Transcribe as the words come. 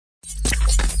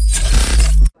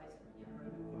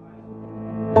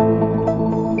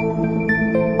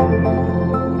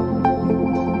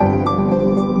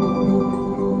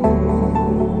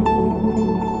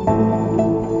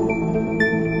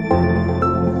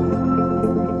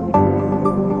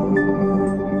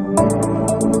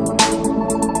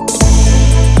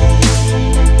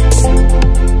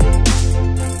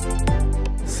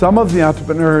Some of the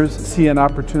entrepreneurs see an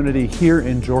opportunity here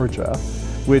in Georgia,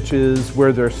 which is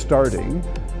where they're starting,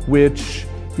 which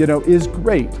is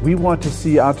great. We want to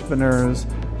see entrepreneurs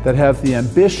that have the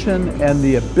ambition and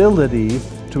the ability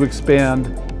to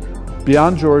expand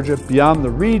beyond Georgia, beyond the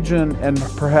region, and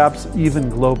perhaps even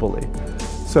globally.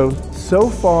 So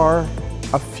far,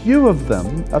 a few of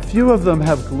them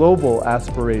have global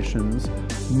aspirations.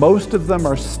 Most of them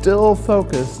are still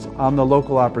focused on the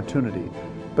local opportunity.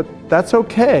 But that's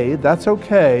okay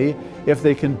if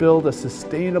they can build a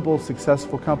sustainable,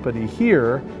 successful company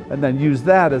here and then use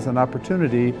that as an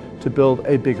opportunity to build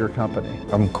a bigger company.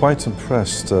 I'm quite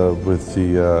impressed with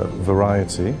the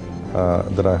variety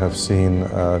that I have seen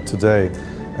today,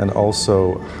 and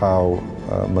also how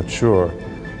mature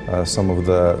some of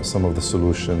the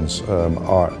solutions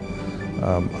are.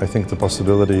 I think the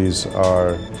possibilities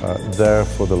are there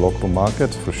for the local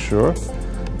market for sure.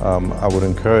 I would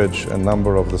encourage a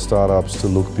number of the startups to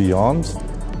look beyond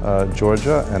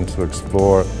Georgia and to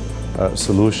explore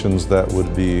solutions that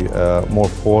would be more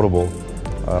portable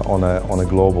on a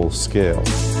global scale.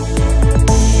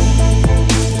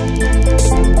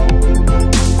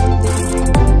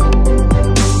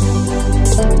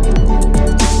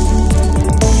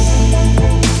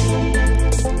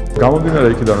 გამომდინარე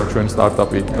იქიდან, რომ ჩვენ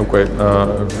სტარტაპი უკვე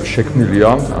შექმნილია,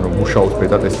 ანუ მუშაობს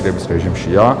ბეტა ტესტირების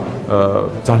რეჟიმშია,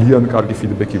 ძალიან კარგი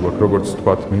ფიდბექი გვაქვს, როგორც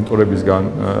ვთქვათ, მენტორებისგან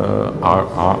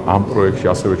ამ პროექტში,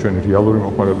 ასევე ჩვენ რეალური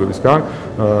მოხმარებლებისგან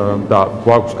და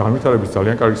გვაქვს განვითარების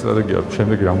ძალიან კარგი სტრატეგია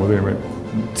შემდეგი რამოდენიმე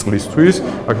წლისთვის.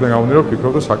 აქედან გამომდინარე,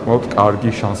 ვფიქრობ, რომ საკმაოდ კარგი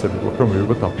შანსები გვაქვს, რომ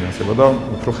მივიღოთ დაფინანსება და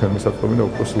უფრო ხელმისაწვდომი და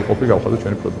უფრო სრულყოფილი გავხადოთ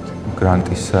ჩვენი პროდუქტი.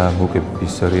 გრანტის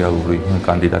მოგების რეალური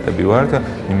კანდიდატები ვართ,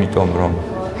 იმიტომ რომ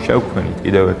შევქმნით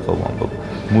კიდევ ერთხელ ვამბობ,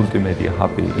 მულტიმედია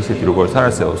ჰაბი, ისეთი როგორც არ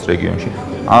არსებობს რეგიონში,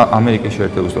 ამერიკის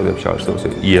შეერთებულ შტატებში არსებობს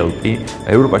ELP,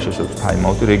 ევროპაში არსებობს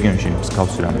time-out, რეგიონში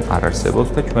მსგავსი რამე არ არსებობს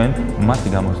და ჩვენ მათი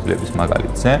გამოცდილების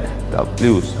მაგალითზე და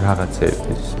პლუს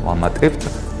რაღაცებს ვამატებთ,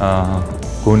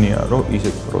 გონია რომ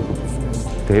ისეთ პროდუქტს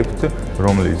ვდებთ,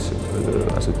 რომელიც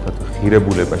ასე ვთქვათ,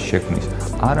 ღირებულებას შექმნის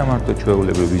არა მარტო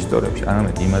ჩვეულებრივ ისტორიებში,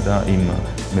 არამედ იმ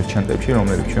მერჩანტებში,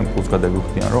 რომლებიც ჩვენ ფულს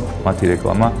გადაგვიხდიან, რომ მათი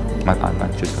რეკლამა,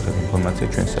 მათ შესახებ ინფორმაცია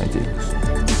ჩვენ საიტზე იყოს.